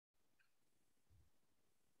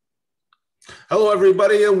Hello,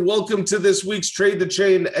 everybody, and welcome to this week's Trade the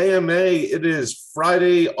Chain AMA. It is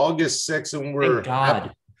Friday, August 6th, and Thank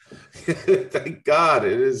God. Thank God,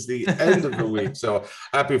 it is the end of the week. So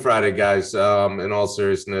happy Friday, guys, in all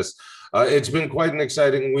seriousness. It's been quite an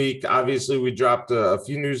exciting week. Obviously, we dropped a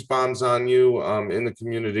few news bombs on you in the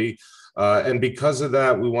community. And because of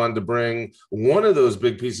that, we wanted to bring one of those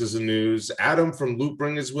big pieces of news. Adam from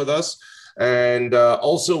Loopring is with us. And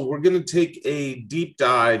also, we're going to take a deep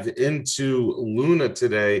dive into Luna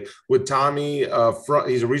today with Tommy.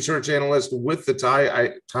 He's a research analyst with the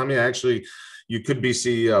TIE. Tommy, actually, you could be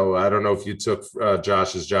CEO. I don't know if you took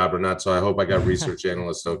Josh's job or not, so I hope I got research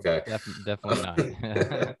analyst okay. Definitely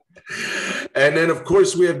not. And then, of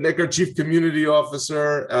course, we have Nick, our chief community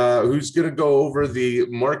officer, who's going to go over the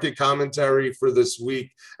market commentary for this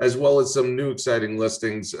week, as well as some new exciting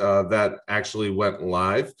listings that actually went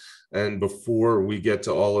live. And before we get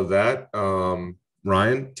to all of that,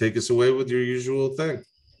 Ryan, take us away with your usual thing.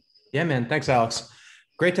 Yeah, man. Thanks, Alex.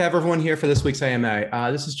 Great to have everyone here for this week's AMA.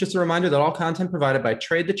 This is just a reminder that all content provided by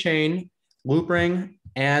Trade the Chain, Loopring,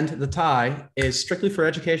 and the TIE is strictly for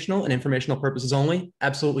educational and informational purposes only.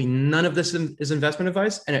 Absolutely none of this is investment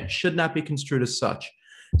advice, and it should not be construed as such.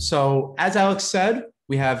 So as Alex said,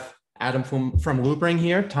 we have Adam from Loopring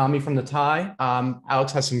here, Tommy from the TIE.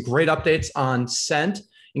 Alex has some great updates on Scent,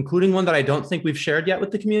 including one that I don't think we've shared yet with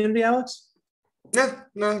the community, Alex? Yeah,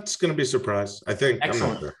 no, it's going to be a surprise, I think. Excellent.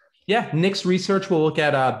 I'm not sure. Yeah, Nick's research will look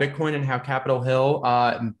at Bitcoin and how Capitol Hill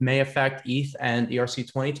may affect ETH and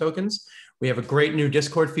ERC20 tokens. We have a great new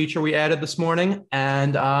Discord feature we added this morning,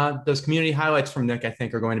 and those community highlights from Nick, I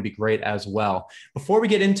think, are going to be great as well. Before we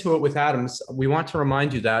get into it with Adams, we want to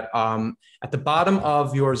remind you that at the bottom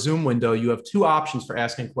of your Zoom window, you have two options for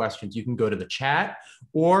asking questions. You can go to the chat,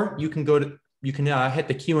 or you can hit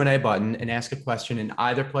the Q&A button and ask a question in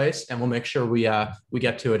either place, and we'll make sure we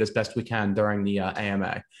get to it as best we can during the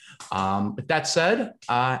AMA. With that said,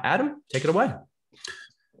 Adam, take it away.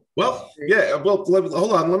 Well, yeah. Well,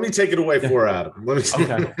 hold on. Let me take it away for Adam.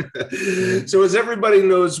 Okay. So, as everybody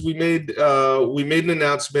knows, we made an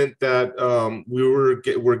announcement that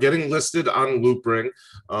we're getting listed on Loopring.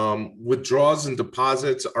 Withdrawals and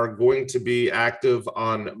deposits are going to be active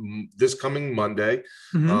on this coming Monday.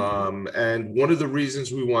 Mm-hmm. And one of the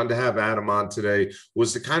reasons we wanted to have Adam on today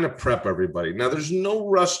was to kind of prep everybody. Now, there's no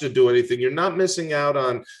rush to do anything. You're not missing out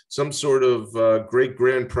on some sort of great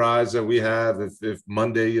grand prize that we have if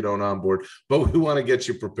Monday you don't onboard, but we want to get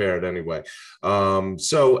you prepared anyway.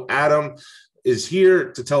 So Adam is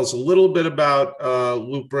here to tell us a little bit about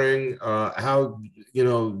Loopring, how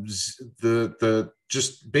the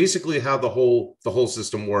just basically how the whole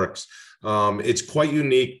system works. It's quite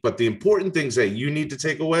unique, but the important things that you need to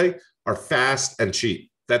take away are fast and cheap.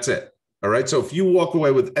 That's it. All right. So if you walk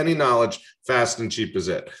away with any knowledge, fast and cheap is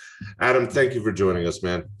it. Adam, thank you for joining us,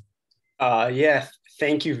 man. Yeah.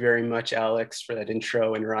 Thank you very much, Alex, for that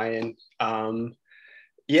intro, and Ryan.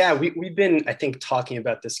 We've been, I think, talking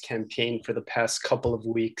about this campaign for the past couple of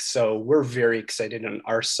weeks. So we're very excited on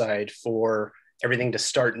our side for everything to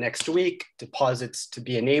start next week, deposits to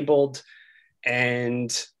be enabled.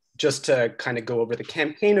 And just to kind of go over the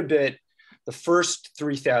campaign a bit, the first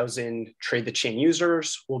 3,000 Trade the Chain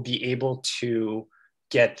users will be able to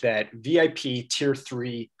get that VIP Tier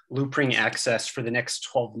 3 Loopring access for the next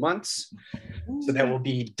 12 months. So that will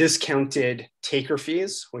be discounted taker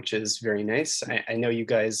fees, which is very nice. I know you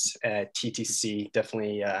guys at TTC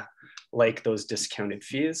definitely like those discounted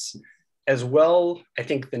fees. As well, I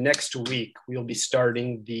think the next week we'll be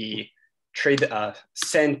starting the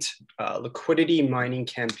Scent liquidity mining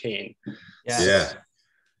campaign. Yes.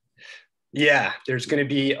 Yeah, there's going to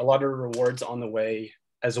be a lot of rewards on the way,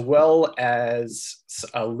 as well as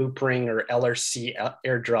a Loopring or LRC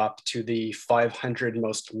airdrop to the 500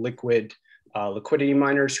 most liquid liquidity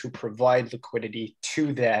miners who provide liquidity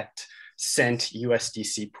to that Scent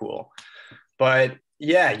USDC pool. But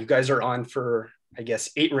yeah, you guys are on for, I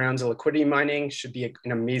guess, 8 rounds of liquidity mining. Should be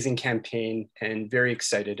an amazing campaign, and very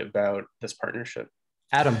excited about this partnership.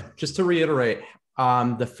 Adam, just to reiterate,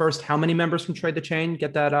 the first, how many members from Trade the Chain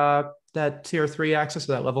get that Tier 3 access,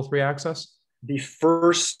 or that level 3 access? The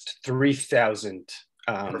first 3,000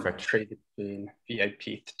 Trade the Chain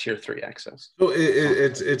VIP Tier 3 access. So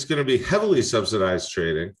it's going to be heavily subsidized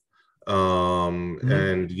trading. And,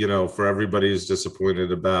 for everybody who's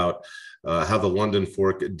disappointed about how the London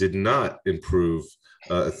fork did not improve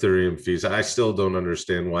Ethereum fees, I still don't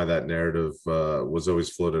understand why that narrative was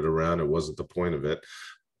always floated around. It wasn't the point of it.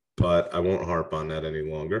 But I won't harp on that any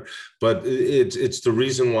longer. But it's the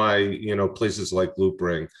reason why, places like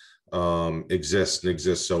Loopring exist and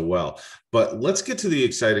exist so well. But let's get to the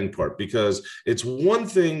exciting part, because it's one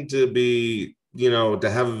thing to be to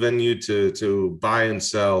have a venue to buy and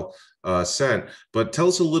sell Cent. But tell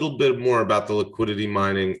us a little bit more about the liquidity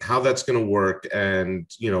mining, how that's going to work, and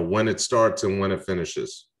when it starts and when it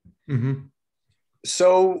finishes. Mm-hmm.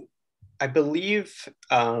 So I believe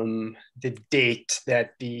the date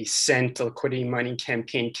that the Cent liquidity mining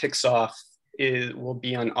campaign kicks off will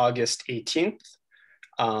be on August 18th.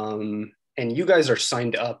 And you guys are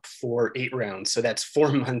signed up for 8 rounds. So that's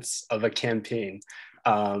 4 months of a campaign.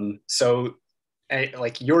 So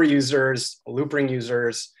like your users, Loopring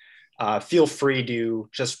users, feel free to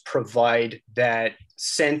just provide that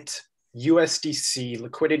Cent USDC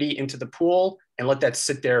liquidity into the pool and let that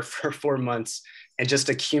sit there for 4 months and just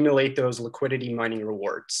accumulate those liquidity mining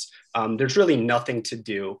rewards. There's really nothing to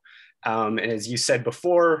do. And as you said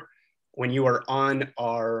before, when you are on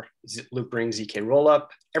our Loopring ZK rollup,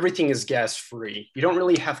 everything is gas free. You don't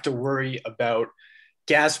really have to worry about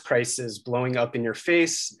gas prices blowing up in your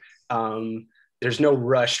face. There's no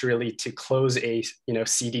rush really to close a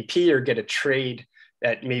CDP or get a trade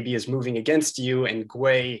that maybe is moving against you, and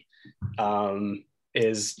Gwei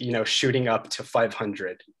is shooting up to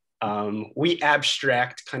 500. We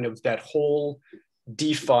abstract kind of that whole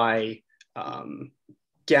DeFi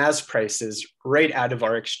gas prices right out of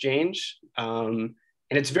our exchange. And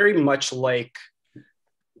it's very much like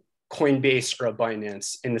Coinbase or a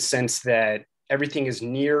Binance in the sense that everything is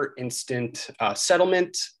near instant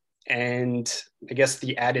settlement. And I guess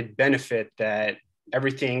the added benefit that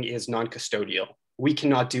everything is non-custodial. We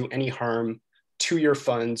cannot do any harm to your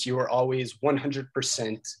funds. You are always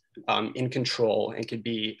 100% in control and could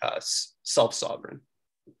be self-sovereign.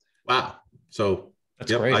 Wow. So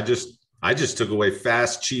That's great. I just took away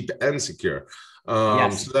fast, cheap, and secure.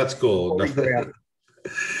 Yes. So that's cool.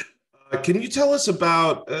 Can you tell us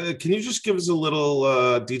about, can you just give us a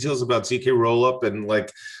little details about ZK Rollup and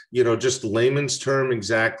just layman's term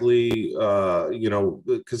exactly,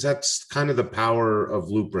 because that's kind of the power of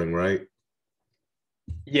Loopring, right?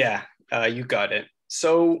 Yeah, you got it.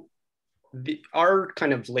 So our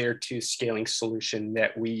kind of layer 2 scaling solution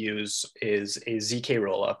that we use is a ZK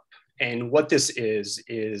Rollup. And what this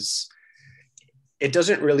is it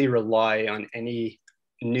doesn't really rely on any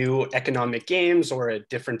new economic games or a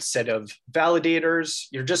different set of validators.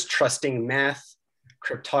 You're just trusting math,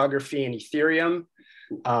 cryptography, and Ethereum.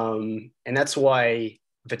 And that's why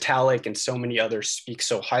Vitalik and so many others speak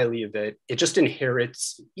so highly of it. It just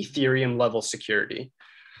inherits Ethereum level security.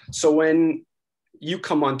 So when you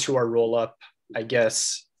come onto our rollup, I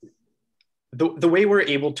guess the way we're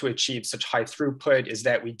able to achieve such high throughput is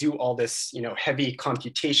that we do all this, heavy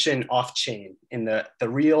computation off chain in the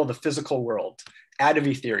physical world out of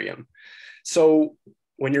Ethereum. So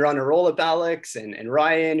when you're on a rollup, Alex and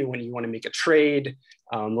Ryan, when you want to make a trade,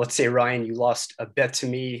 let's say, Ryan, you lost a bet to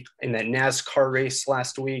me in that NASCAR race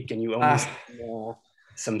last week and you owe me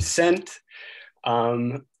some Cent.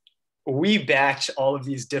 We batch all of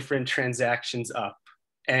these different transactions up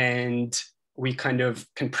and we kind of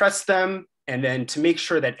compress them. And then to make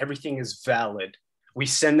sure that everything is valid, we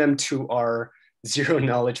send them to our zero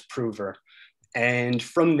knowledge prover. And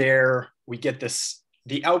from there, we get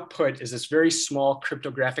the output is this very small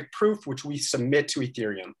cryptographic proof, which we submit to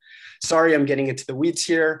Ethereum. Sorry, I'm getting into the weeds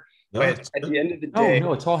here, but at the end of the day.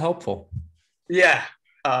 No, it's all helpful. Yeah.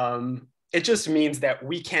 It just means that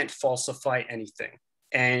we can't falsify anything.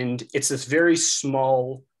 And it's this very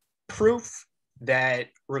small proof that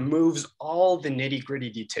removes all the nitty-gritty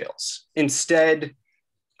details. Instead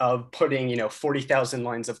of putting 40,000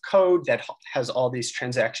 lines of code that has all these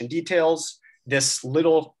transaction details, this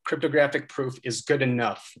little cryptographic proof is good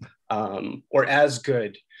enough, or as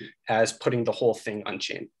good as putting the whole thing on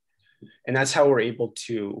chain. And that's how we're able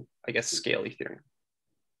to, I guess, scale Ethereum.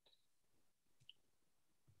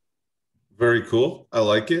 Very cool. I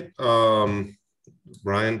like it.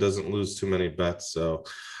 Ryan doesn't lose too many bets. So,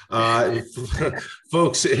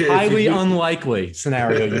 folks, highly unlikely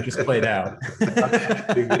scenario you just played out.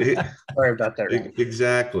 Sorry about that, Ryan.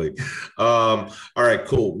 Exactly. All right,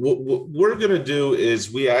 cool. What we're going to do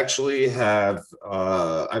is we actually have,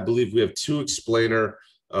 I believe we have 2 explainer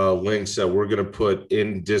links that we're going to put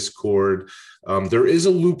in Discord. There is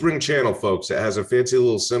a Loopring channel, folks. It has a fancy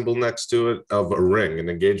little symbol next to it of a ring, an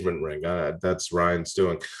engagement ring. That's Ryan's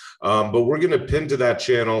doing. But we're going to pin to that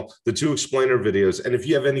channel the 2 explainer videos. And if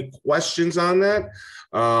you have any questions on that,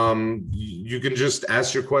 you can just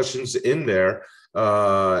ask your questions in there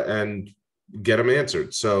and get them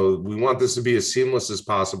answered. So we want this to be as seamless as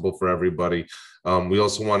possible for everybody. We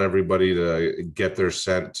also want everybody to get their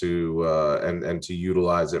Cent to and to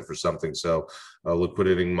utilize it for something. So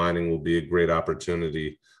liquidity mining will be a great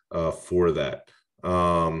opportunity for that.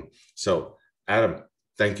 So Adam,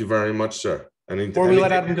 thank you very much, sir. Before we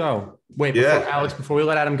let Adam go, wait, Yeah. before we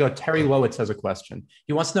let Adam go, Terry Lowitz has a question.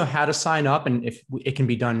 He wants to know how to sign up and if it can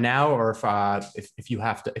be done now or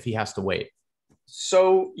if he has to wait.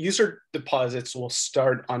 So user deposits will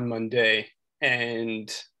start on Monday,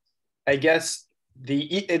 and I guess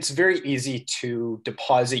it's very easy to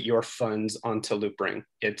deposit your funds onto Loopring.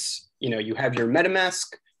 It's, you have your MetaMask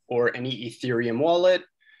or any Ethereum wallet.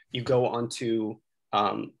 You go onto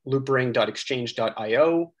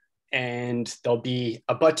loopring.exchange.io, and there'll be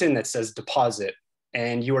a button that says deposit,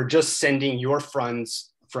 and you are just sending your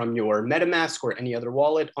funds from your MetaMask or any other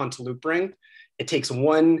wallet onto Loopring. It takes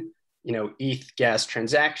one, ETH gas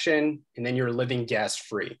transaction, and then you're living gas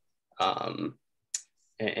free.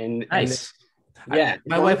 And nice. Yeah,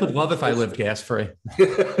 my wife would love if I lived gas free.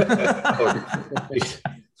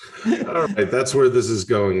 All right, that's where this is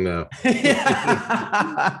going now.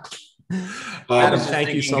 Adam,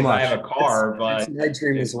 thank you so much. I have a car, but my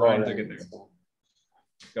dream as well. Right?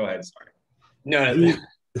 Go ahead. Sorry. No,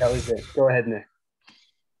 that was it. Go ahead, Nick.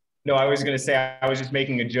 No, I was going to say, I was just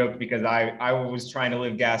making a joke because I was trying to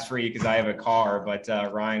live gas free because I have a car, but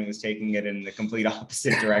Ryan was taking it in the complete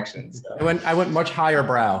opposite direction. So. I went much higher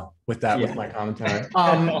brow with that, with my commentary.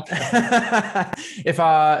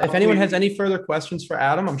 If anyone has any further questions for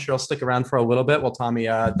Adam, I'm sure I'll stick around for a little bit while Tommy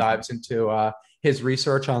dives into his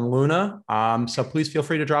research on Luna. So please feel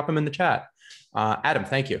free to drop them in the chat. Adam,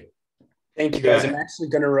 thank you. Thank you, guys. I'm actually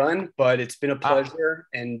going to run, but it's been a pleasure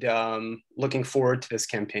and looking forward to this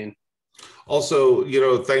campaign. Also,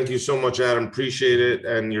 thank you so much, Adam. Appreciate it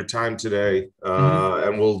and your time today.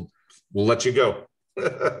 And we'll let you go.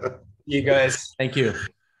 You guys. Thank you.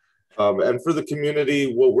 And for the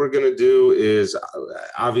community, what we're going to do is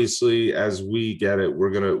obviously, as we get it,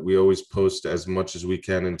 we always post as much as we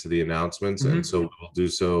can into the announcements. And so we'll do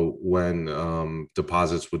so when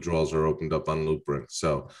deposits withdrawals are opened up on Loopring.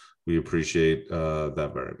 So we appreciate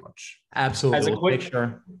that very much. Absolutely.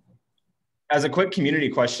 As a quick community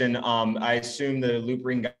question, I assume the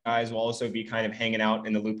Loopring guys will also be kind of hanging out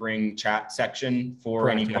in the Loopring chat section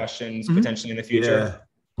for any questions potentially in the future.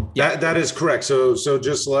 Yeah. That is correct. So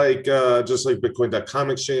just like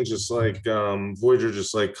Bitcoin.com exchange, just like Voyager,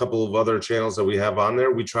 just like a couple of other channels that we have on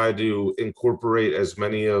there, we try to incorporate as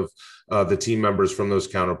many of the team members from those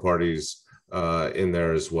counterparties in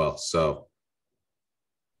there as well. So.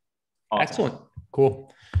 Awesome. Excellent.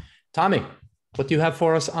 Cool. Tommy, what do you have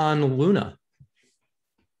for us on Luna?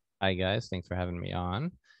 Hi, guys. Thanks for having me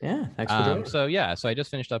on. Yeah, thanks for joining. So I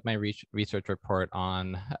just finished up my research report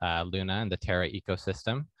on Luna and the Terra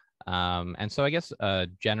ecosystem. And so I guess a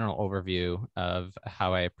general overview of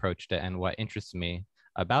how I approached it and what interests me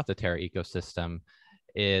about the Terra ecosystem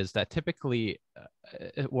is that typically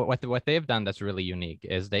what they've done that's really unique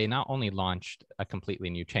is they not only launched a completely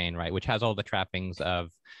new chain, right, which has all the trappings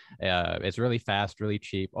of it's really fast, really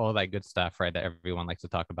cheap, all that good stuff, right, that everyone likes to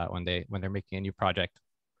talk about when they're making a new project.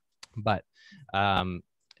 But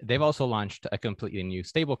they've also launched a completely new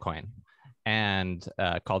stablecoin and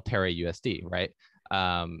called Terra USD, right?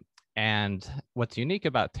 And what's unique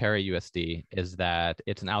about Terra USD is that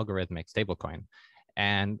it's an algorithmic stablecoin.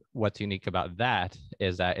 And what's unique about that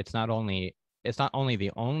is that it's not only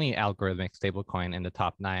the only algorithmic stablecoin in the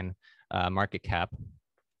top 9 market cap,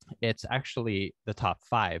 it's actually the top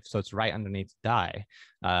 5. So it's right underneath DAI,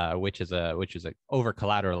 which is a over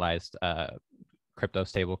collateralized crypto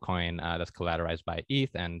stablecoin that's collateralized by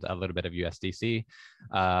ETH and a little bit of USDC.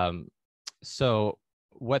 So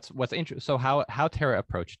what's interesting? So how Terra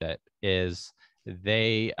approached it is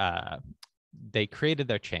they created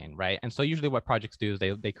their chain, right? And so usually what projects do is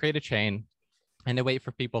they create a chain and they wait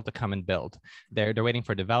for people to come and build. They're waiting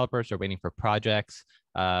for developers, they're waiting for projects.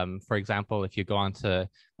 For example, if you go onto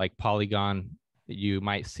like Polygon, you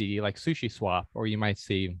might see like SushiSwap, or you might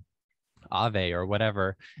see Aave or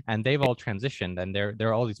whatever, and they've all transitioned, and there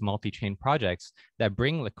are all these multi-chain projects that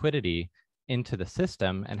bring liquidity into the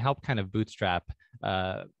system and help kind of bootstrap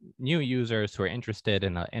new users who are interested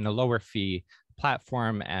in a lower fee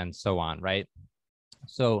platform and so on, right?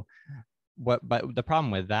 So but the problem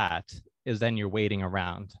with that is then you're waiting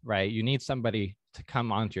around, right? You need somebody to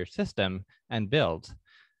come onto your system and build.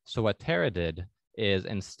 So what Terra did is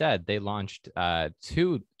instead they launched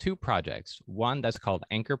two projects, one that's called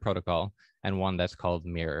Anchor Protocol and one that's called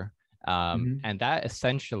Mirror. And that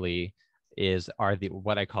essentially are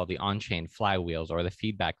what I call the on-chain flywheels, or the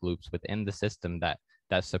feedback loops within the system that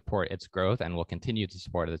support its growth and will continue to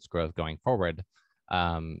support its growth going forward.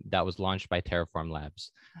 That was launched by Terraform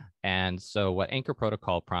Labs. And so what Anchor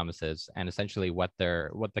Protocol promises, and essentially what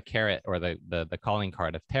the carrot or the calling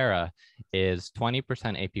card of Terra is 20%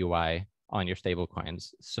 APY on your stable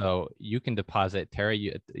coins. So you can deposit Terra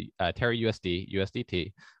USD,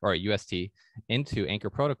 USDT, or UST into Anchor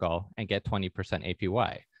Protocol and get 20%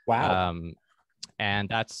 APY. Wow. And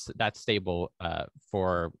that's stable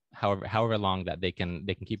for however long that they can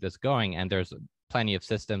keep this going. And there's plenty of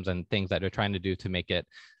systems and things that they're trying to do to make it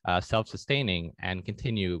self-sustaining and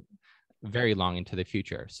continue very long into the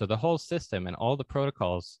future. So the whole system and all the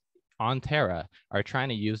protocols on Terra are trying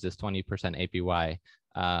to use this 20% APY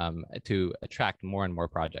to attract more and more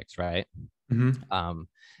projects, right? Mm-hmm.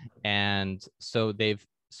 And so they've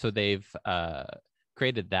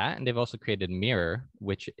created that, and they've also created Mirror,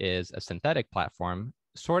 which is a synthetic platform,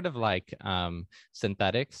 sort of like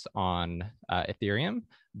synthetics on Ethereum.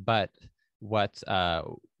 But what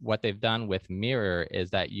they've done with Mirror is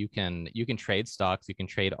that you can trade stocks, you can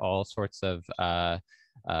trade all sorts of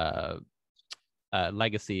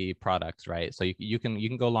legacy products, right? So you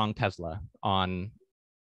can go long Tesla on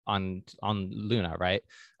Luna, right,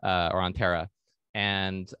 or on Terra.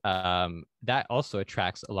 And that also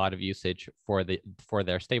attracts a lot of usage for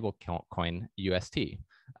their stable coin UST.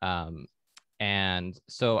 And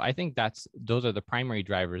so I think those are the primary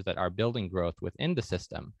drivers that are building growth within the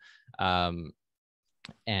system.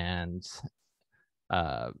 And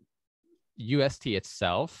UST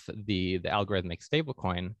itself, the algorithmic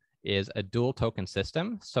stablecoin, is a dual token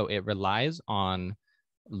system. So it relies on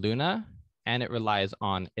Luna and it relies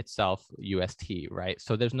on itself UST, right?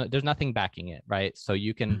 So there's nothing backing it, right? So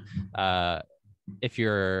you can if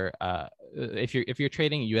you're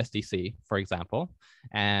trading USDC, for example,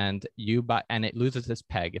 and you buy and it loses its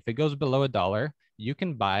peg, if it goes below $1, you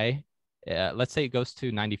can buy. Let's say it goes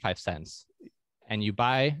to 95 cents, and you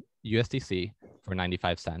buy USDC for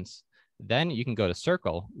 95 cents. Then you can go to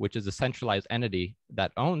Circle, which is a centralized entity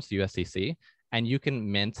that owns USDC, and you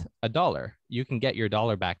can mint $1. You can get your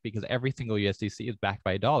dollar back because every single USDC is backed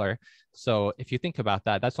by $1. So if you think about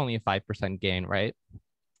that, that's only a 5% gain, right?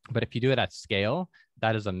 But if you do it at scale,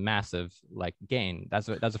 that is a massive gain. That's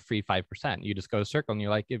a free 5%. You just go to Circle and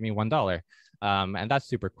you're like, give me $1. And that's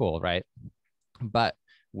super cool, right? But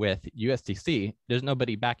with USDC, there's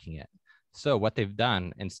nobody backing it. So what they've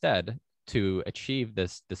done instead to achieve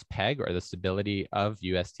this peg or the stability of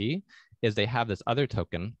UST is they have this other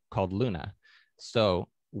token called Luna. So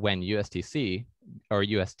when USDC or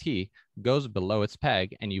UST goes below its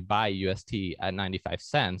peg and you buy UST at 95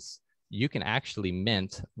 cents, you can actually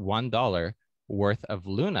mint $1 worth of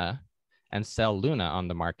Luna and sell Luna on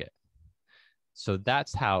the market. So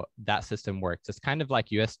that's how that system works. It's kind of like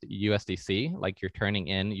USDC, like you're turning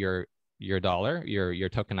in your dollar, your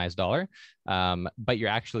tokenized dollar, but you're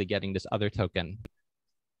actually getting this other token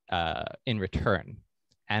in return.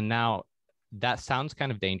 And now that sounds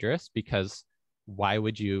kind of dangerous because why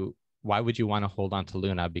would you want to hold on to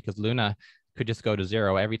Luna? Because Luna could just go to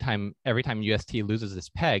zero every time UST loses its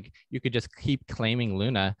peg. You could just keep claiming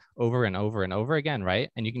Luna over and over and over again, right?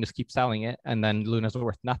 And you can just keep selling it, and then Luna's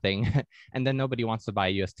worth nothing, and then nobody wants to buy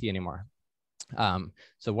UST anymore.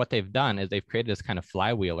 So what they've done is they've created this kind of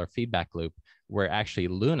flywheel or feedback loop where actually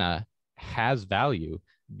Luna has value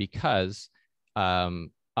because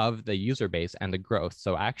of the user base and the growth.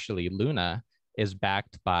 So actually Luna is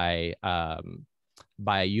backed by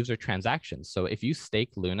user transactions. So if you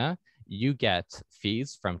stake Luna, you get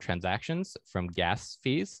fees from transactions, from gas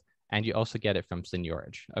fees, and you also get it from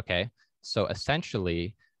seigniorage, okay? So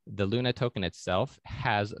essentially, the Luna token itself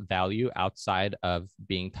has value outside of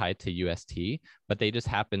being tied to UST, but they just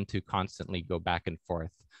happen to constantly go back and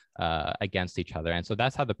forth against each other. And so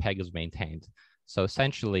that's how the peg is maintained. So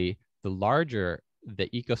essentially, the larger the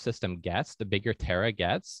ecosystem gets, the bigger Terra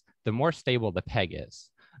gets, the more stable the peg is.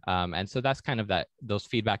 And so that's kind of those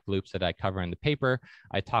feedback loops that I cover in the paper.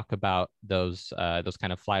 I talk about those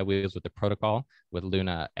kind of flywheels with the protocol, with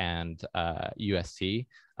Luna and UST.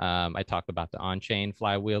 I talk about the on-chain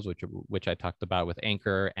flywheels, which I talked about with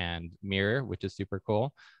Anchor and Mirror, which is super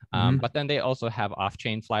cool. But then they also have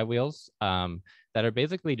off-chain flywheels that are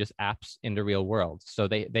basically just apps in the real world. So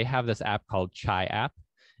they have this app called Chai app,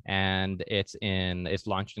 and it's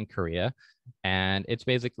launched in Korea, and it's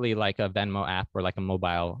basically like a Venmo app or like a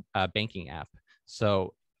mobile banking app.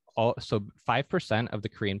 So 5% of the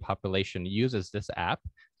Korean population uses this app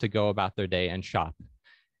to go about their day and shop,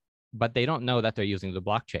 but they don't know that they're using the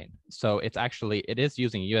blockchain. So it is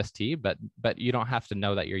using UST, but you don't have to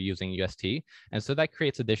know that you're using UST, and so that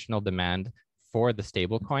creates additional demand for the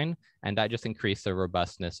stablecoin, and that just increased the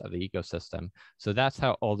robustness of the ecosystem. So that's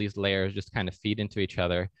how all these layers just kind of feed into each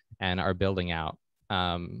other and are building out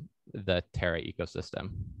the Terra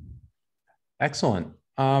ecosystem. Excellent.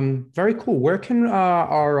 Very cool. Where can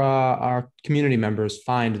our community members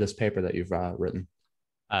find this paper that you've written?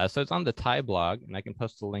 So it's on the Thai blog, and I can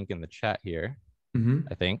post a link in the chat here.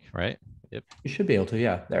 I think, right? Yep. You should be able to.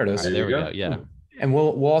 Yeah, there it is. All right, there we go. Yeah. And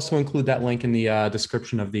we'll also include that link in the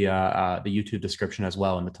description of the YouTube description as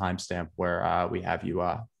well, in the timestamp where we have you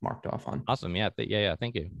marked off on. Awesome. Yeah. Yeah.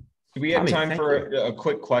 Thank you. Do we have time for a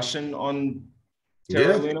quick question on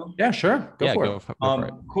Terra Luna? Yeah, sure. Go for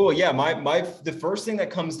it. Cool. Yeah. The first thing that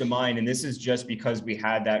comes to mind, and this is just because we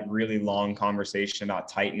had that really long conversation about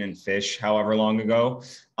Titan and Fish however long ago.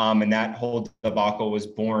 And that whole debacle was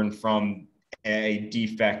born from a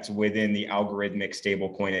defect within the algorithmic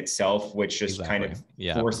stablecoin itself, which just kind of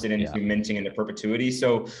forced it into minting into perpetuity.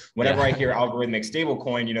 So whenever I hear algorithmic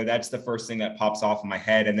stablecoin, that's the first thing that pops off in my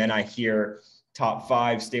head. And then I hear top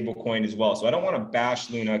 5 stablecoin as well. So I don't want to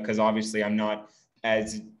bash Luna, because obviously I'm not I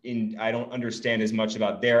don't understand as much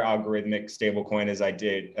about their algorithmic stablecoin as I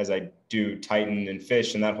do Titan and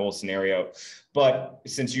Fish and that whole scenario. But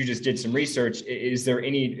since you just did some research, is there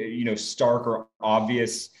any, stark or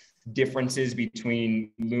obvious differences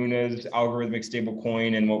between Luna's algorithmic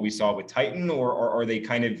stablecoin and what we saw with Titan, or are they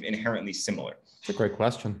kind of inherently similar? It's a great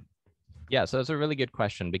question. Yeah, so it's a really good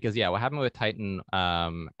question, because what happened with Titan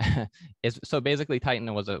is, so basically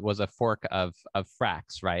Titan was a fork of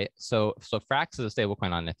Frax, right? So Frax is a stable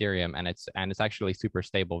coin on Ethereum, and it's actually super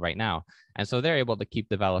stable right now, and so they're able to keep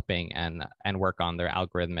developing and work on their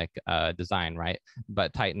algorithmic design, right?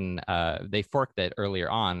 But Titan, they forked it earlier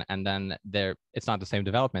on, and then it's not the same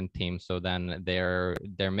development team, so then they're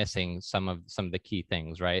missing some of the key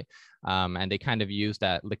things, right? And they kind of use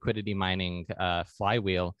that liquidity mining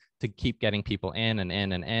flywheel to keep getting people in,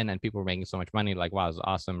 and people were making so much money, like, wow, it's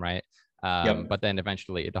awesome, right? But then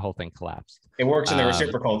eventually the whole thing collapsed. It works in the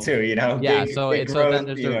reciprocal too, Yeah, so then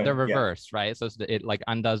there's the reverse, right? So it like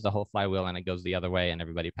undoes the whole flywheel and it goes the other way, and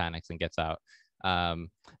everybody panics and gets out.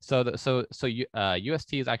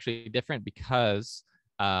 UST is actually different because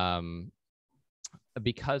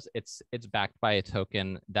it's backed by a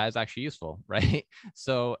token that is actually useful, right?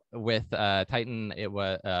 So with Titan, it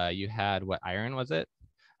was you had what iron was it?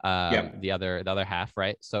 The other half,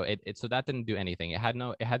 right? So so that didn't do anything. It had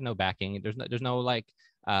no backing. There's no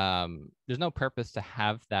purpose to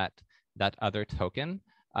have that other token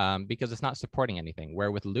because it's not supporting anything.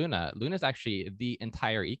 Where with Luna's actually the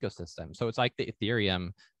entire ecosystem. So it's like the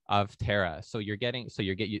Ethereum of Terra. So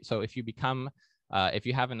if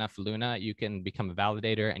you have enough Luna, you can become a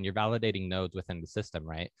validator, and you're validating nodes within the system,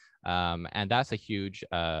 right? And that's a huge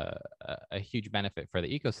benefit for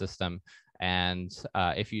the ecosystem. And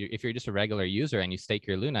if you're just a regular user and you stake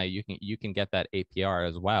your Luna, you can get that APR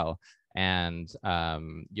as well. And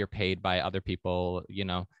you're paid by other people,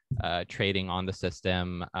 trading on the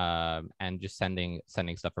system and just sending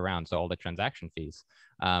stuff around. So all the transaction fees.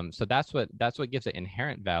 So that's what gives it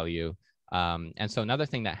inherent value. And so another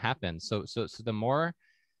thing that happens, so the more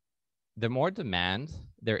demand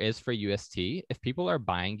there is for UST, if people are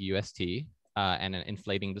buying UST and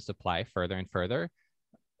inflating the supply further and further,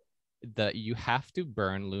 you have to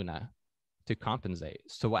burn Luna to compensate.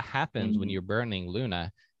 So what happens when you're burning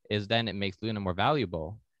Luna is then it makes Luna more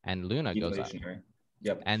valuable, and Luna goes up.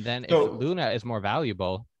 Yep. And then if Luna is more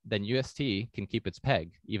valuable, then UST can keep its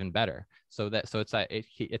peg even better. So it's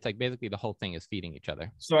like basically the whole thing is feeding each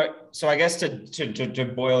other. So I guess to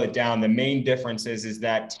boil it down, the main difference is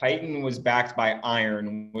that Titan was backed by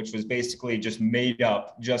iron, which was basically just made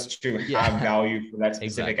up just to have value for that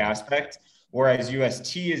specific aspect. Whereas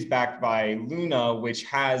UST is backed by Luna, which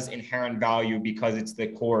has inherent value because it's the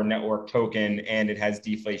core network token and it has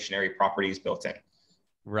deflationary properties built in.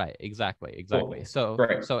 Right. Exactly. Cool. So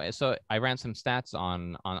I ran some stats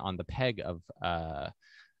on the peg of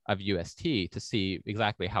UST to see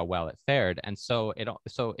exactly how well it fared. And so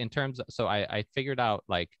I figured out,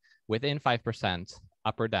 like, within 5%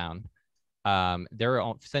 up or down, there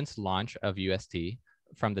are, since launch of UST,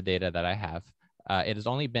 from the data that I have, it has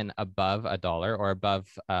only been above $1 or above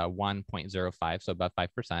 1.05, so above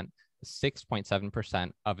 5%,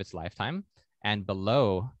 6.7% of its lifetime, and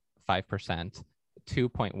below 5%,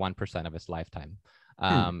 2.1% of its lifetime.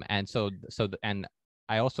 And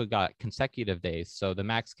I also got consecutive days, so the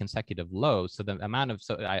max consecutive lows. So the amount of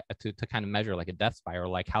to kind of measure like a death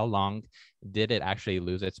spiral, like how long did it actually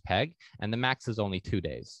lose its peg, and the max is only 2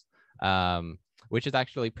 days. Which is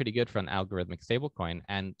actually pretty good for an algorithmic stablecoin.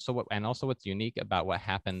 And also what's unique about what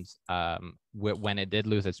happens when it did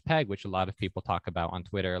lose its peg, which a lot of people talk about on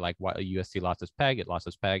Twitter, like, what UST lost its peg, it lost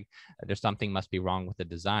its peg. There's something must be wrong with the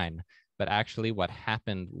design. But actually what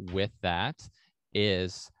happened with that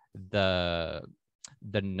is the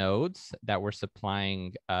nodes that were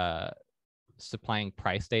supplying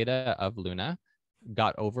price data of Luna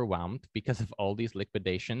got overwhelmed because of all these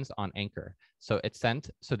liquidations on Anchor. So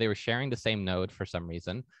they were sharing the same node for some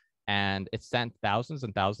reason, and it sent thousands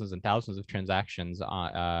and thousands and thousands of transactions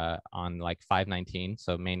on like 5/19,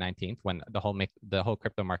 so May 19th, when the whole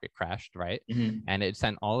crypto market crashed, right? And it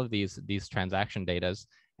sent all of these transaction datas,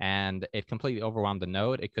 and it completely overwhelmed the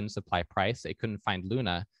node. It couldn't supply price. It couldn't find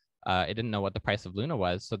Luna. It didn't know what the price of Luna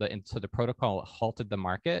was, so the protocol halted the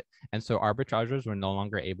market, and so arbitrageurs were no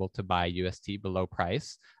longer able to buy UST below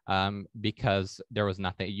price because there was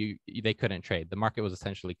nothing. They couldn't trade. The market was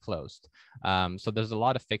essentially closed. So there's a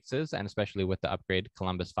lot of fixes, and especially with the upgrade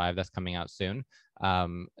Columbus 5 that's coming out soon,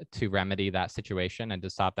 to remedy that situation and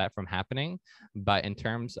to stop that from happening. But in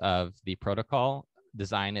terms of the protocol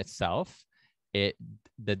design itself,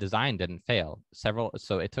 the design didn't fail.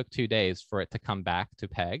 So it took 2 days for it to come back to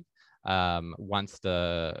peg once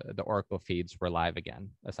the Oracle feeds were live again,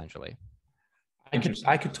 essentially.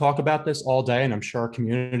 I could talk about this all day, and I'm sure our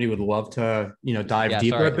community would love to, dive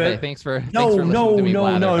deeper a bit. Thanks for no,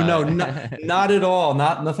 not not at all.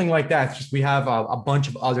 Nothing like that. It's just we have a bunch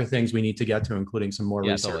of other things we need to get to, including some more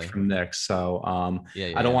research from Nick. So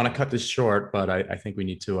I don't want to cut this short, but I think we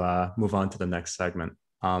need to move on to the next segment.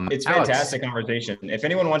 It's fantastic conversation. If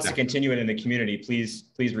anyone wants to continue it in the community, please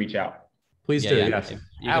reach out. Please do. Yes. You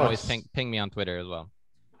can always ping me on Twitter as well.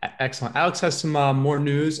 Excellent. Alex has some more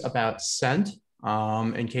news about Scent.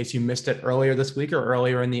 In case you missed it earlier this week or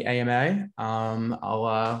earlier in the AMA,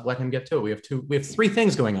 I'll let him get to it. We have 3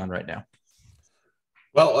 things going on right now.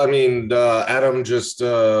 Well, I mean, Adam just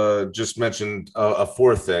mentioned a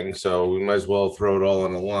 4th thing, so we might as well throw it all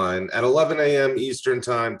on the line. At 11 a.m. Eastern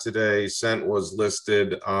time today, Cent was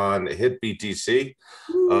listed on HitBTC.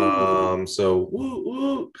 So woo,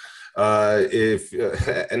 woo. If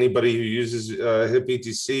anybody who uses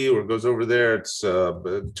HitBTC or goes over there, it's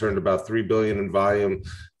turned about 3 billion in volume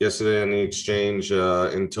yesterday on the exchange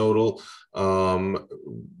in total.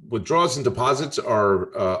 Withdrawals and deposits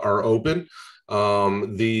are open.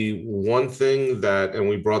 The one thing that, and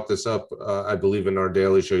we brought this up, I believe in our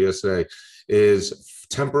daily show yesterday, is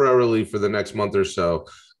temporarily for the next month or so,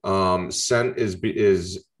 Cent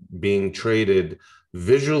is being traded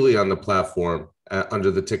visually on the platform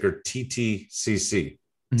under the ticker TTCC.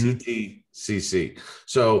 TTCC.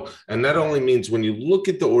 So, and that only means when you look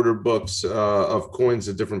at the order books of coins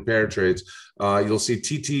at different pair trades, you'll see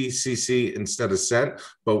TTCC instead of Cent.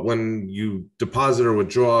 But when you deposit or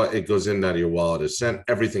withdraw, it goes in and out of your wallet as Cent.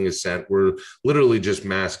 Everything is Cent. We're literally just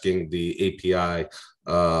masking the API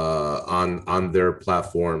on their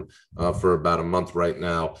platform for about a month right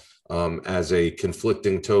now as a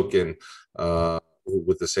conflicting token.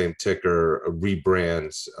 With the same ticker,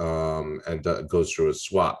 rebrands and goes through a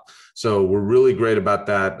swap. So we're really great about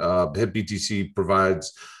that. HitBTC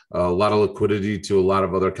provides a lot of liquidity to a lot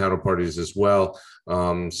of other counterparties as well.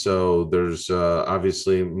 So there's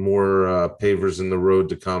obviously more pavers in the road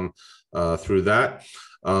to come through that.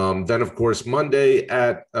 Then, of course, Monday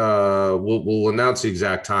at we'll announce the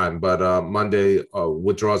exact time, but Monday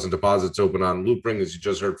withdrawals and deposits open on Loopring, as you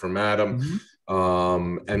just heard from Adam.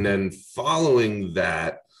 And then following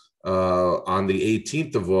that, on the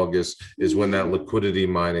 18th of August is when that liquidity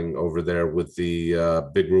mining over there with the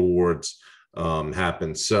big rewards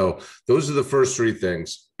happens. So those are the first 3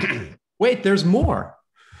 things. Wait, there's more.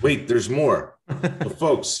 But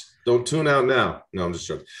folks, don't tune out now. No, I'm just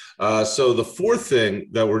joking. So the 4th thing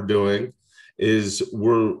that we're doing is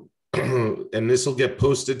and this will get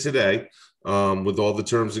posted today, with all the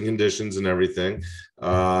terms and conditions and everything.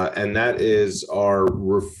 And that is our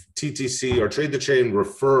TTC, our Trade the Chain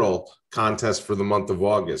referral contest for the month of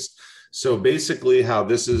August. So basically how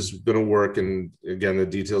this is going to work, and again, the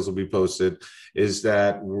details will be posted, is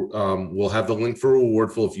that we'll have the link for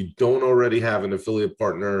Rewardful. If you don't already have an affiliate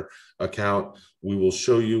partner account, we will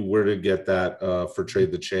show you where to get that for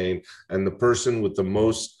Trade the Chain. And the person with the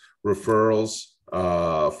most referrals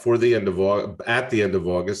for the end of at the end of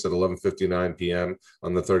August at 11:59 p.m.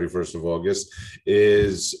 on the 31st of August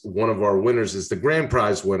is one of our winners, is the grand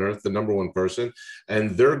prize winner, the number 1 person,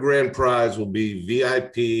 and their grand prize will be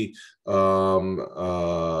VIP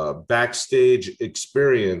backstage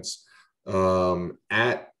experience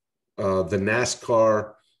at the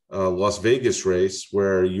NASCAR Las Vegas race,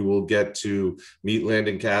 where you will get to meet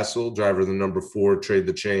Landon Castle, driver of the number 4 Trade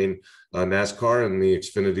the Chain NASCAR and the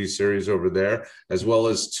Xfinity Series over there, as well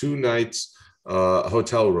as 2 nights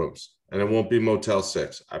hotel rooms. And it won't be Motel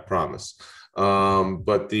 6, I promise.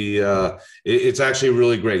 But it's actually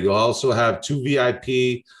really great. You'll also have 2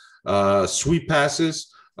 VIP suite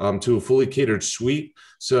passes to a fully catered suite.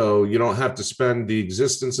 So you don't have to spend the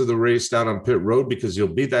existence of the race down on pit road because you'll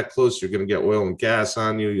be that close. You're going to get oil and gas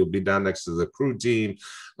on you. You'll be down next to the crew team.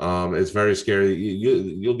 It's very scary.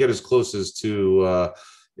 You'll get as close as to,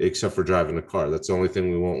 except for driving a car. That's the only thing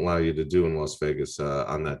we won't allow you to do in Las Vegas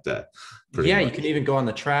on that day. Yeah, much. you can even go on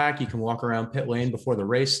the track. You can walk around pit lane before the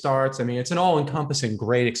race starts. I mean, it's an all-encompassing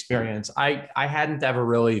great experience. I hadn't ever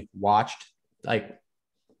really watched like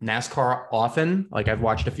NASCAR often. Like I've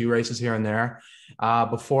watched a few races here and there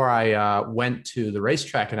before I went to the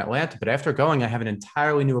racetrack in Atlanta. But after going, I have an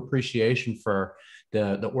entirely new appreciation for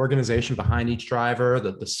the organization behind each driver,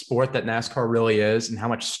 the sport that NASCAR really is, and how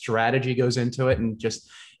much strategy goes into it. And just,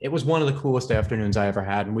 it was one of the coolest afternoons I ever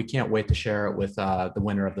had. And we can't wait to share it with the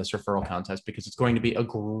winner of this referral contest because it's going to be a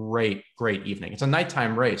great, great evening. It's a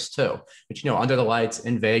nighttime race too, but under the lights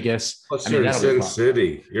in Vegas. Plus, you're in Sin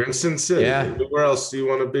City. You're in Sin City. Yeah. Where else do you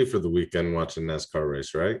want to be for the weekend watching NASCAR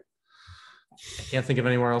race, right? I can't think of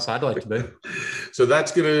anywhere else I'd like to be. So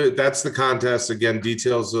that's the contest. Again,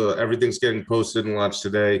 details, everything's getting posted and launched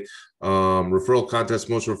today. Referral contest,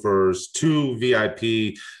 most refers to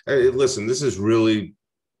VIP. Listen, this is really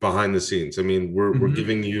behind the scenes. I mean, we're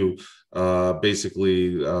giving you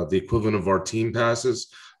basically the equivalent of our team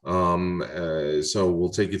passes. So we'll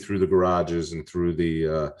take you through the garages and through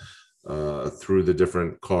the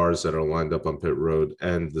different cars that are lined up on pit road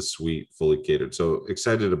and the suite fully catered. So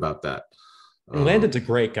excited about that. And Landon's a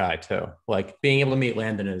great guy too. Like being able to meet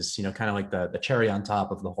Landon is, kind of like the cherry on top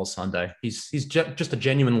of the whole Sunday. He's just a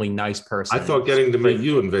genuinely nice person. I thought getting to meet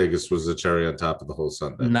you in Vegas was the cherry on top of the whole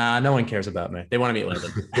Sunday. Nah, no one cares about me. They want to meet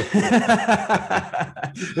Landon.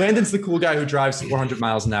 Landon's the cool guy who drives 400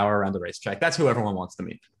 miles an hour around the racetrack. That's who everyone wants to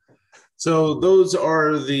meet. So those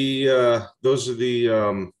are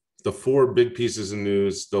the four big pieces of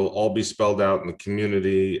news. They'll all be spelled out in the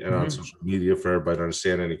community and on social media for everybody to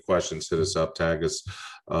understand. Any questions, hit us up, tag us.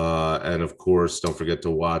 And of course, don't forget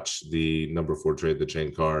to watch the number 4 Trade the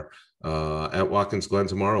Chain car at Watkins Glen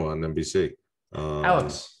tomorrow on NBC.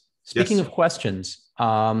 Alex, speaking of questions,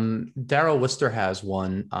 Daryl Wister has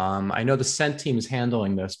one. I know the Scent team is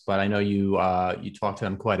handling this, but I know you talk to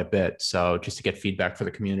them quite a bit. So just to get feedback for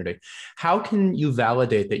the community, how can you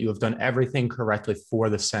validate that you have done everything correctly for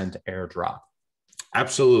the Scent airdrop?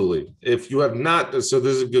 Absolutely. If you have not, so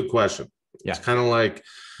this is a good question. Yeah. It's kind of like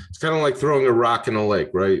throwing a rock in a lake,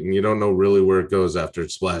 right? And you don't know really where it goes after it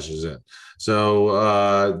splashes in.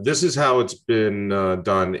 So this is how it's been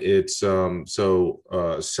done. It's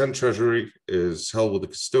Scent Treasury is held with a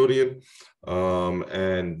custodian,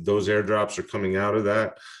 and those airdrops are coming out of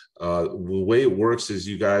that. The way it works is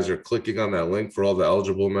you guys are clicking on that link for all the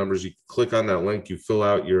eligible members. You click on that link, you fill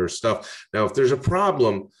out your stuff. Now, if there's a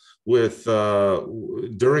problem with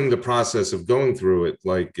during the process of going through it,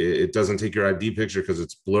 like it doesn't take your ID picture because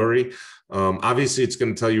it's blurry, obviously it's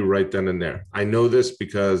going to tell you right then and there. I know this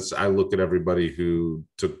because I look at everybody who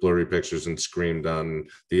took blurry pictures and screamed on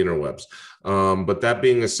the interwebs. But that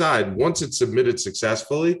being aside, once it's submitted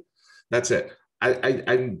successfully, that's it.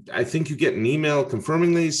 I think you get an email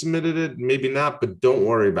confirming that you submitted it, maybe not, but don't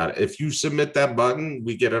worry about it. If you submit that button,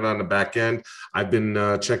 we get it on the back end. I've been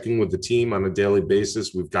checking with the team on a daily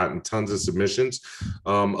basis. We've gotten tons of submissions.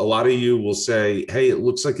 A lot of you will say, hey, it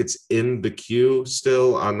looks like it's in the queue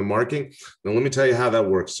still on the marking. Now, let me tell you how that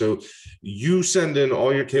works. So you send in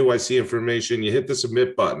all your KYC information, you hit the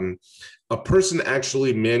submit button. A person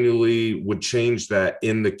actually manually would change that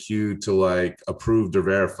in the queue to like approved or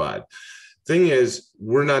verified. Thing is,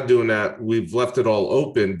 we're not doing that. We've left it all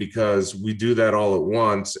open because we do that all at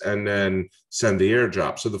once and then send the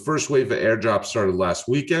airdrop. So the first wave of airdrop started last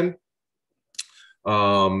weekend.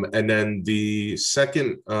 And then the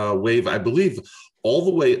second wave, I believe, all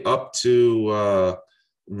the way up to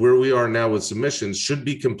where we are now with submissions should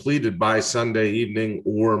be completed by Sunday evening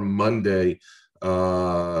or Monday,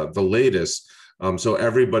 the latest. So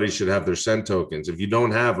everybody should have their Scent tokens. If you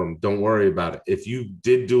don't have them, don't worry about it. If you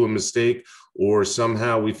did do a mistake or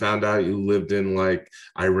somehow we found out you lived in like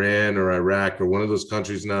Iran or Iraq or one of those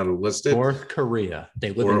countries not listed. North Korea. They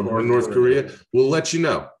live in North Korea. We'll let you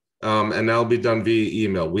know. And that'll be done via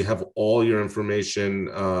email. We have all your information,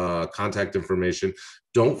 contact information.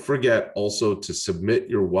 Don't forget also to submit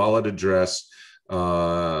your wallet address in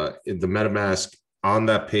the MetaMask on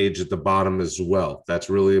that page at the bottom as well. That's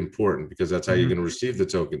really important because that's how you're going to receive the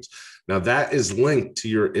tokens. Now that is linked to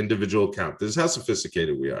your individual account. This is how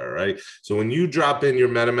sophisticated we are, right? So when you drop in your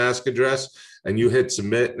MetaMask address and you hit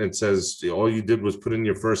submit and it says all you did was put in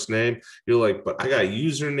your first name, you're like, but I got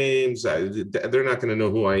usernames. They're not going to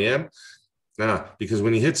know who I am. Nah, because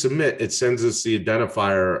when you hit submit, it sends us the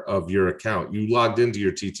identifier of your account. You logged into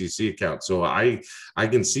your TTC account. So I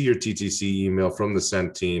can see your TTC email from the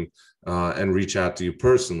send team and reach out to you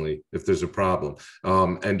personally if there's a problem.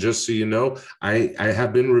 And just so you know, I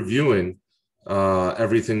have been reviewing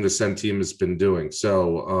everything the send team has been doing.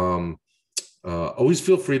 So always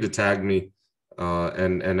feel free to tag me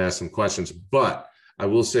and ask some questions. But I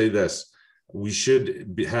will say this: we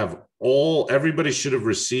should have everybody should have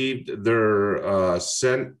received their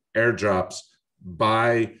sent airdrops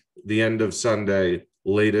by the end of Sunday,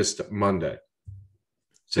 latest Monday.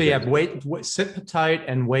 So yeah, sit tight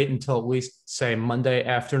and wait until at least say Monday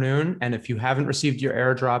afternoon. And if you haven't received your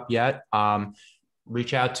airdrop yet,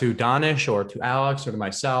 reach out to Donish or to Alex or to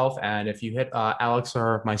myself. And if you hit Alex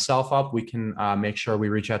or myself up, we can make sure we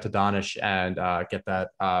reach out to Donish and get that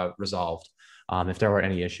resolved if there were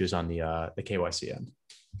any issues on the KYC end.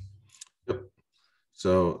 Yep.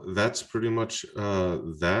 So that's pretty much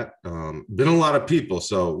that. Been a lot of people.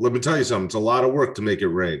 So let me tell you something. It's a lot of work to make it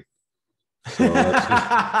rain. So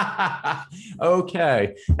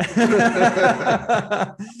okay.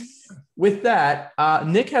 With that,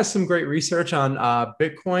 Nick has some great research on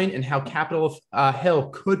Bitcoin and how Capitol Hill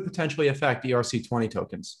could potentially affect ERC20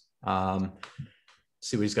 tokens.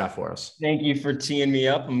 See what he's got for us. Thank you for teeing me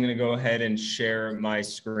up. I'm going to go ahead and share my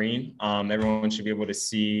screen. Everyone should be able to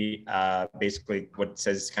see basically what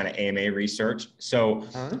says kind of AMA research. So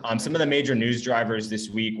some of the major news drivers this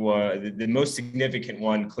week were the most significant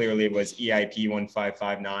one clearly was EIP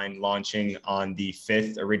 1559 launching on the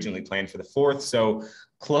 5th, originally planned for the 4th. So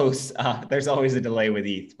close. There's always a delay with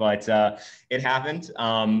ETH, but it happened.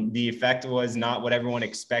 The effect was not what everyone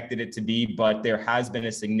expected it to be, but there has been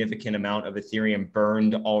a significant amount of Ethereum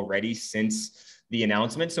burned already since the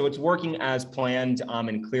announcement. So it's working as planned,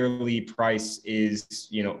 and clearly price is,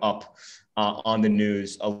 up on the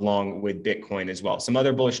news along with Bitcoin as well. Some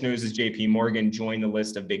other bullish news is JP Morgan joined the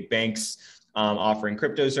list of big banks offering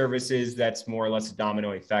crypto services. That's more or less a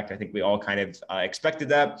domino effect. I think we all kind of expected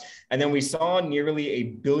that. And then we saw nearly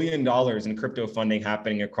 $1 billion in crypto funding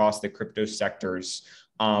happening across the crypto sectors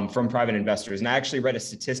from private investors. And I actually read a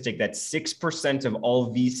statistic that 6% of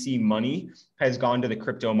all VC money has gone to the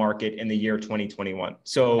crypto market in the year 2021.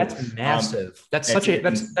 So that's massive. That's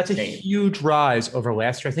a huge rise over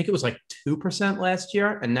last year. I think it was like 2% last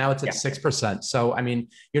year, and now it's at 6%. So, I mean,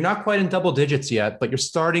 you're not quite in double digits yet, but you're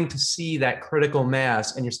starting to see that critical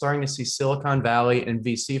mass, and you're starting to see Silicon Valley and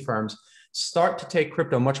VC firms start to take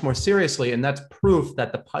crypto much more seriously. And that's proof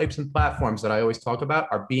that the pipes and platforms that I always talk about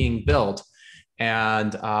are being built,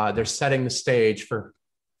 and they're setting the stage for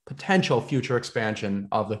potential future expansion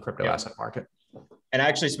of the crypto asset market. And I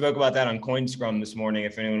actually spoke about that on CoinScrum this morning.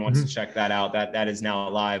 If anyone wants to check that out, that is now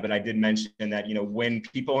live. But I did mention that, when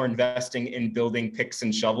people are investing in building picks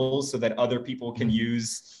and shovels so that other people can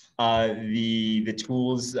use the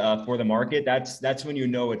tools for the market, that's when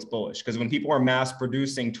it's bullish. Because when people are mass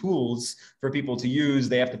producing tools for people to use,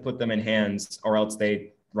 they have to put them in hands or else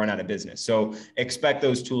they run out of business. So expect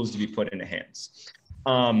those tools to be put into hands.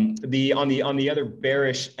 On the other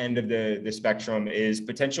bearish end of the spectrum is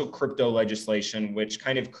potential crypto legislation, which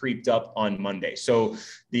kind of creeped up on Monday. So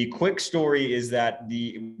the quick story is that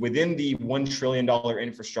within the $1 trillion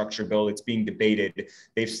infrastructure bill that's being debated,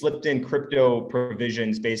 they've slipped in crypto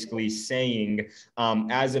provisions, basically saying,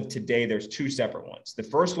 as of today, there's two separate ones. The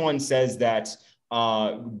first one says that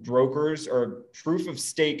brokers or proof of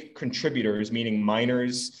stake contributors, meaning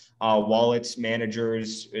miners, wallets,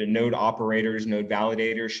 managers, node operators, node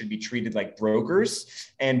validators should be treated like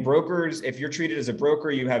brokers. And brokers, if you're treated as a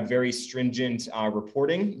broker, you have very stringent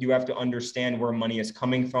reporting. You have to understand where money is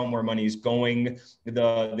coming from, where money is going,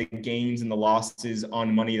 the gains and the losses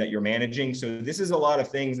on money that you're managing. So this is a lot of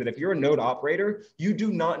things that if you're a node operator, you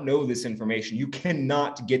do not know this information. You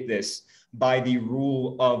cannot get this by the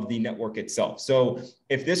rule of the network itself. So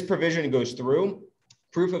if this provision goes through,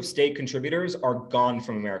 proof of stake contributors are gone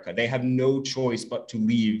from America. They have no choice but to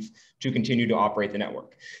leave to continue to operate the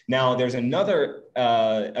network. Now, there's another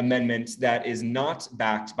amendment that is not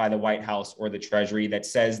backed by the White House or the Treasury that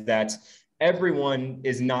says that everyone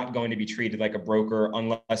is not going to be treated like a broker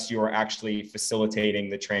unless you are actually facilitating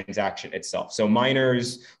the transaction itself. So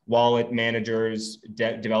miners, wallet managers,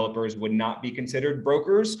 developers would not be considered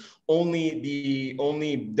brokers. Only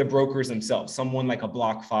the brokers themselves, someone like a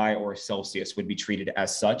BlockFi or a Celsius would be treated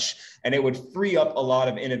as such. And it would free up a lot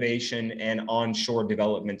of innovation and onshore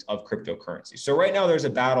development of cryptocurrency. So right now there's a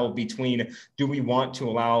battle between, do we want to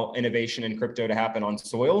allow innovation in crypto to happen on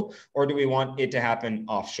soil, or do we want it to happen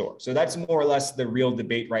offshore? So that's more more or less the real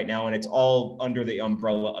debate right now, and it's all under the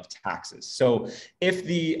umbrella of taxes. So if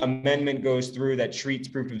the amendment goes through that treats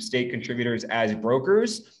proof of stake contributors as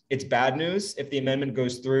brokers, it's bad news. If the amendment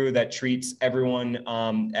goes through that treats everyone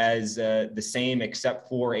as the same except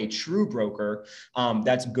for a true broker,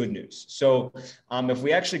 that's good news. So if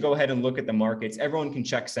we actually go ahead and look at the markets, everyone can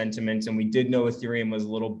check sentiment. And we did know Ethereum was a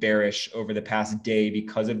little bearish over the past day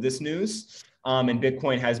because of this news. And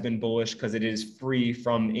Bitcoin has been bullish because it is free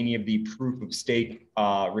from any of the proof of stake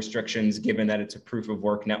restrictions, given that it's a proof of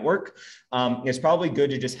work network. It's probably good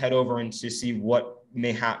to just head over and to see what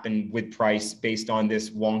may happen with price based on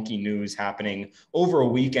this wonky news happening over a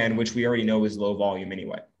weekend, which we already know is low volume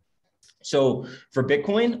anyway. So for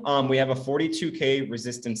Bitcoin, we have a 42K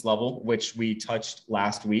resistance level, which we touched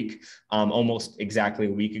last week, almost exactly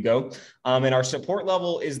a week ago. And our support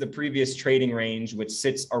level is the previous trading range, which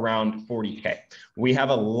sits around 40K. We have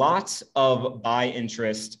a lot of buy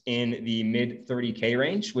interest in the mid 30K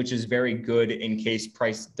range, which is very good in case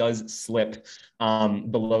price does slip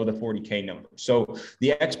below the 40K number. So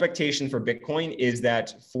the expectation for Bitcoin is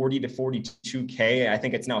that 40 to 42K, I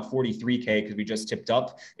think it's now 43K because we just tipped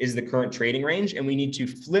up, is the current trading range. And we need to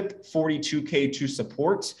flip 42K to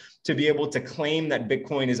support to be able to claim that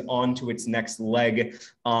Bitcoin is on to its next leg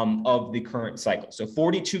of the current cycle. So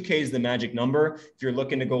 42K is the magic number. If you're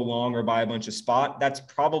looking to go long or buy a bunch of spot, that's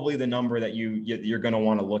probably the number that you're going to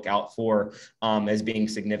want to look out for as being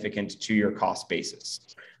significant to your cost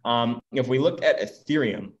basis. If we look at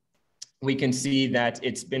Ethereum, we can see that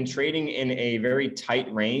it's been trading in a very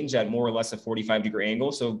tight range at more or less a 45-degree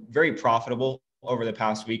angle. So very profitable over the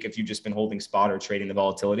past week if you've just been holding spot or trading the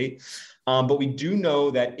volatility. But we do know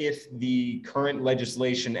that if the current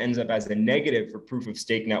legislation ends up as a negative for proof of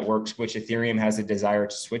stake networks, which Ethereum has a desire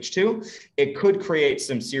to switch to, it could create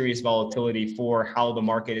some serious volatility for how the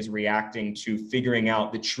market is reacting to figuring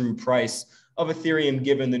out the true price of Ethereum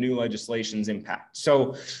given the new legislation's impact.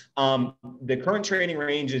 So the current trading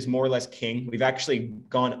range is more or less king. We've actually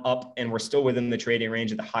gone up and we're still within the trading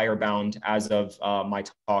range at the higher bound as of my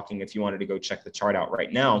talking, if you wanted to go check the chart out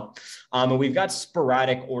right now. And we've got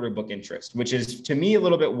sporadic order book interest, which is to me a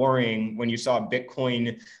little bit worrying when you saw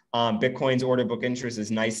Bitcoin. Bitcoin's order book interest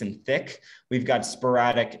is nice and thick. We've got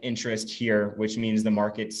sporadic interest here, which means the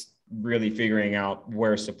market's really figuring out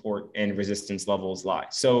where support and resistance levels lie.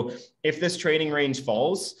 So if this trading range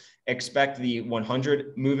falls, expect the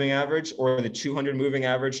 100 moving average or the 200 moving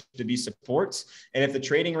average to be supports. And if the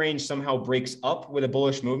trading range somehow breaks up with a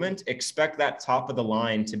bullish movement, expect that top of the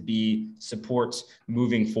line to be supports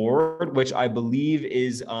moving forward, which I believe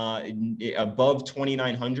is above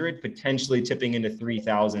 2,900, potentially tipping into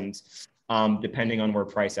 3,000, depending on where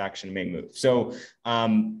price action may move. So,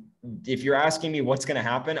 if you're asking me what's going to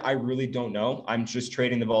happen, I really don't know. I'm just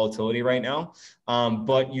trading the volatility right now.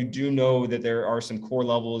 But you do know that there are some core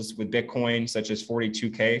levels with Bitcoin, such as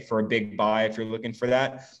 42K for a big buy if you're looking for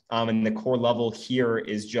that. And the core level here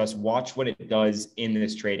is just watch what it does in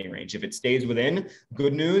this trading range. If it stays within,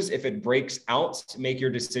 good news. If it breaks out, make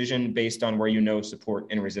your decision based on where you know support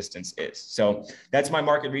and resistance is. So that's my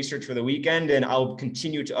market research for the weekend. And I'll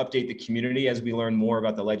continue to update the community as we learn more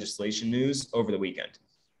about the legislation news over the weekend.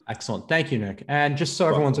 Excellent. Thank you, Nick. And just so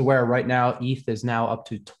everyone's aware, right now, ETH is now up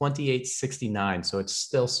to 2869. So it's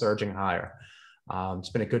still surging higher. It's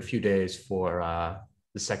been a good few days for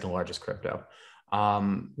the second largest crypto.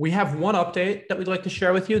 We have one update that we'd like to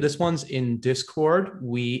share with you. This one's in Discord.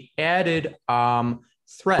 We added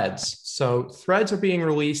threads. So threads are being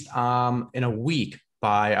released in a week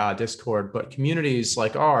by Discord, but communities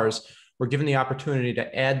like ours, we're given the opportunity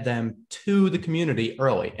to add them to the community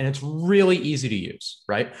early. And it's really easy to use,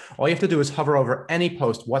 right? All you have to do is hover over any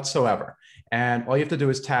post whatsoever. And all you have to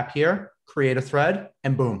do is tap here, create a thread,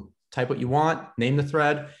 and boom, type what you want, name the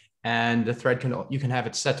thread, and the thread you can have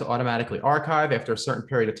it set to automatically archive after a certain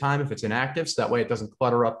period of time if it's inactive. So that way it doesn't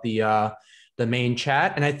clutter up the main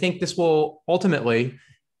chat. And I think this will ultimately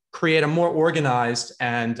create a more organized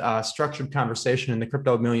and structured conversation in the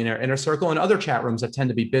Crypto Millionaire Inner Circle and other chat rooms that tend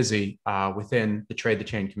to be busy within the Trade the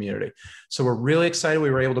Chain community. So we're really excited we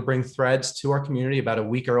were able to bring threads to our community about a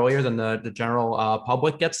week earlier than the general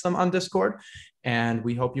public gets them on Discord. And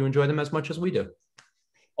we hope you enjoy them as much as we do.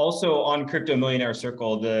 Also on Crypto Millionaire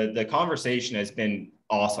Circle, the conversation has been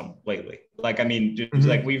awesome lately. Like, I mean, just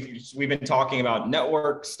like we've been talking about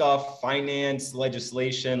network stuff, finance,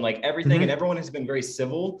 legislation, like everything, and everyone has been very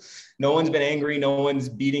civil. No one's been angry. No one's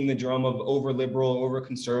beating the drum of over liberal, over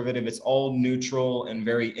conservative. It's all neutral and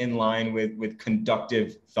very in line with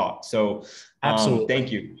conductive thought. So absolutely,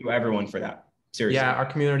 thank you to everyone for that. Seriously. Yeah, our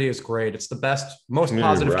community is great. It's the best, most Community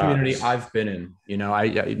positive rocks. community I've been in. You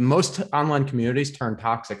know, most online communities turn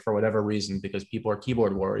toxic for whatever reason because people are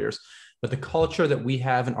keyboard warriors. But the culture that we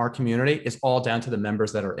have in our community is all down to the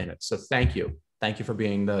members that are in it. So thank you. Thank you for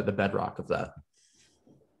being the bedrock of that.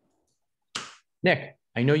 Nick,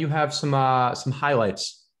 I know you have some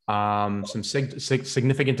highlights, some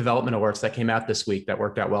significant development alerts that came out this week that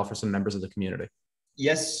worked out well for some members of the community.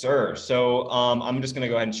 Yes, sir. So I'm just going to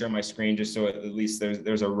go ahead and share my screen just so at least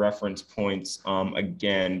there's a reference point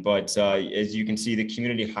again. But as you can see, the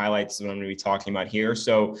community highlights is what I'm going to be talking about here.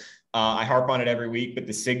 So I harp on it every week, but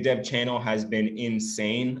the SigDev channel has been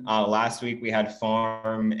insane. Last week we had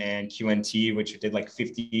Farm and QNT, which did like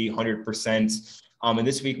 50, 100%. And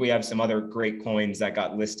this week we have some other great coins that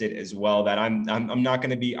got listed as well that I'm not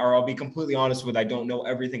going to be, or I'll be completely honest with, I don't know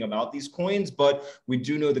everything about these coins, but we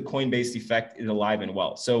do know the Coinbase effect is alive and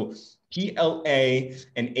well. So PLA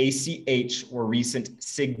and ACH were recent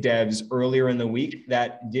SIG devs earlier in the week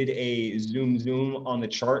that did a zoom on the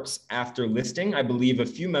charts after listing. I believe a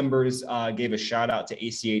few members gave a shout out to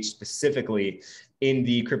ACH specifically in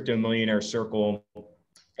the Crypto Millionaire Circle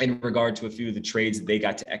in regard to a few of the trades that they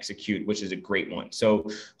got to execute, which is a great one. So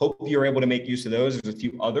hope you're able to make use of those. There's a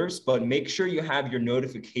few others, but make sure you have your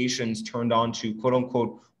notifications turned on to quote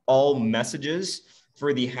unquote all messages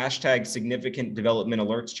for the hashtag significant development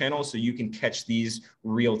alerts channel so you can catch these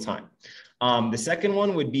real time. The second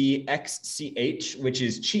one would be XCH, which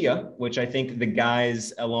is Chia, which I think the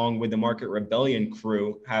guys along with the Market Rebellion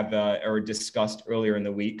crew have or discussed earlier in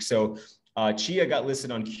the week. So Chia got listed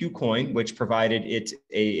on KuCoin, which provided it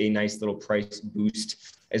a nice little price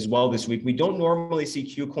boost as well this week. We don't normally see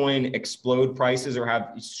KuCoin explode prices or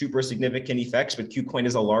have super significant effects, but KuCoin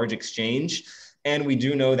is a large exchange. And we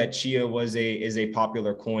do know that Chia is a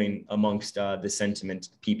popular coin amongst the sentiment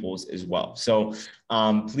peoples as well. So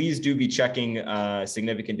please do be checking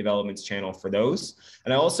Significant Developments channel for those.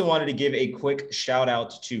 And I also wanted to give a quick shout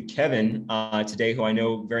out to Kevin today, who I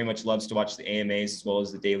know very much loves to watch the AMAs as well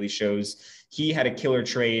as the daily shows. He had a killer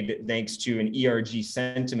trade thanks to an ERG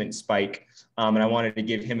sentiment spike. And I wanted to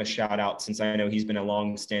give him a shout out since I know he's been a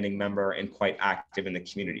long-standing member and quite active in the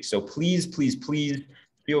community. So please, please, please,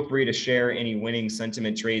 feel free to share any winning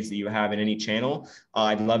sentiment trades that you have in any channel.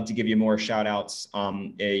 I'd love to give you more shout outs,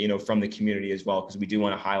 from the community as well, because we do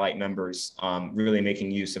want to highlight members really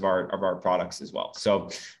making use of our products as well. So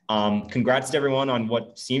congrats to everyone on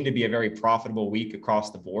what seemed to be a very profitable week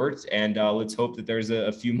across the board. And let's hope that there's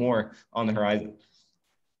a few more on the horizon.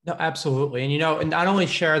 No, absolutely. And, and not only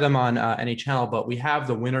share them on any channel, but we have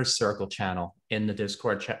the Winner's Circle channel in the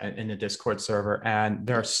Discord server. And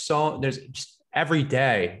there's just every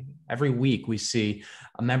day, every week, we see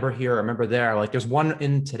a member here, a member there. Like there's one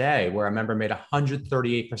in today where a member made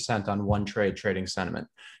 138% on one trade trading sentiment.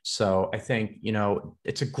 So I think,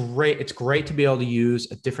 it's great to be able to use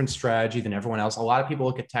a different strategy than everyone else. A lot of people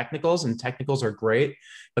look at technicals and technicals are great,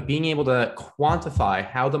 but being able to quantify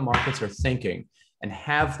how the markets are thinking and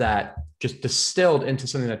have that just distilled into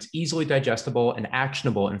something that's easily digestible and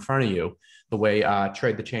actionable in front of you, the way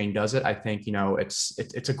Trade the Chain does it, I think,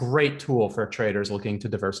 it's a great tool for traders looking to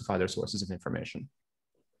diversify their sources of information.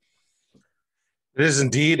 It is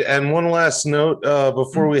indeed. And one last note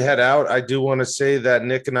before we head out, I do want to say that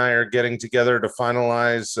Nick and I are getting together to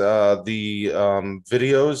finalize the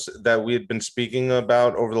videos that we had been speaking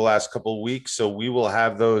about over the last couple of weeks. So we will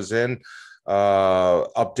have those in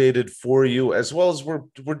updated for you, as well as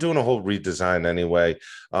we're doing a whole redesign anyway,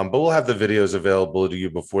 but we'll have the videos available to you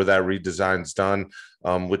before that redesign's done,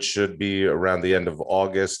 which should be around the end of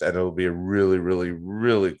August, and it'll be a really, really,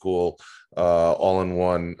 really cool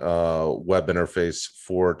all-in-one web interface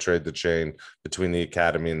for Trade the Chain between the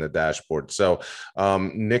Academy and the dashboard. So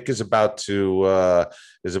Nick is about to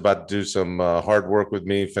do some hard work with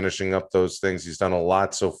me, finishing up those things. He's done a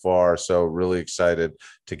lot so far, so really excited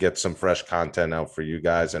to get some fresh content out for you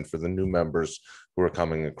guys and for the new members who are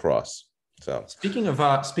coming across. So speaking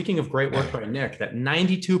of great work by Nick, that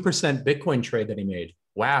 92% Bitcoin trade that he made.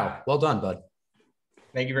 Wow, well done, bud.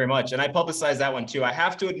 Thank you very much. And I publicized that one too. I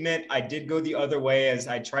have to admit, I did go the other way as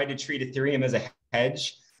I tried to treat Ethereum as a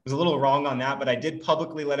hedge. I was a little wrong on that, but I did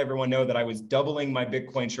publicly let everyone know that I was doubling my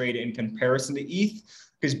Bitcoin trade in comparison to ETH,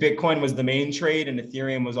 because Bitcoin was the main trade and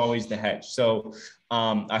Ethereum was always the hedge. So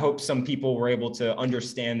I hope some people were able to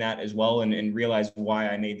understand that as well and realize why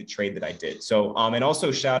I made the trade that I did. So, and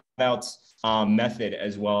also shout outs Method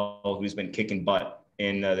as well, who's been kicking butt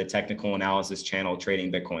in the technical analysis channel,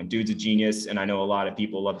 Trading Bitcoin. Dude's a genius, and I know a lot of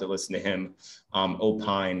people love to listen to him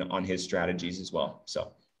opine on his strategies as well.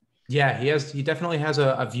 So, Yeah, he definitely has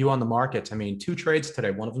a view on the markets. I mean, 2 trades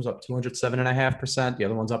today. One of them's up 207.5%. The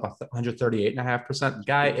other one's up 138.5%. The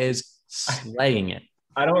guy is slaying it.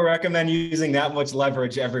 I don't recommend using that much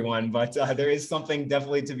leverage, everyone, but there is something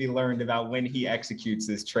definitely to be learned about when he executes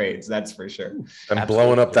his trades. That's for sure. I'm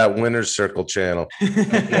blowing up that winner's circle channel.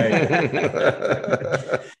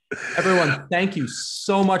 Everyone, thank you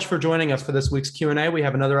so much for joining us for this week's Q&A. We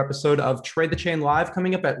have another episode of Trade the Chain Live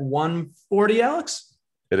coming up at 1:40, Alex?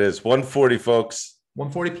 It is 1:40, folks.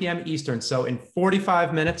 1:40 p.m. Eastern. So in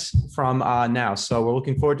 45 minutes from now. So we're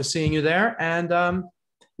looking forward to seeing you there, and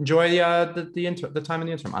enjoy the time in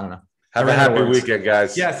the interim. I don't know. Have a happy weekend,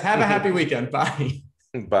 guys. Yes, have a happy weekend. Bye.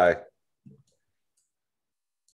 Bye.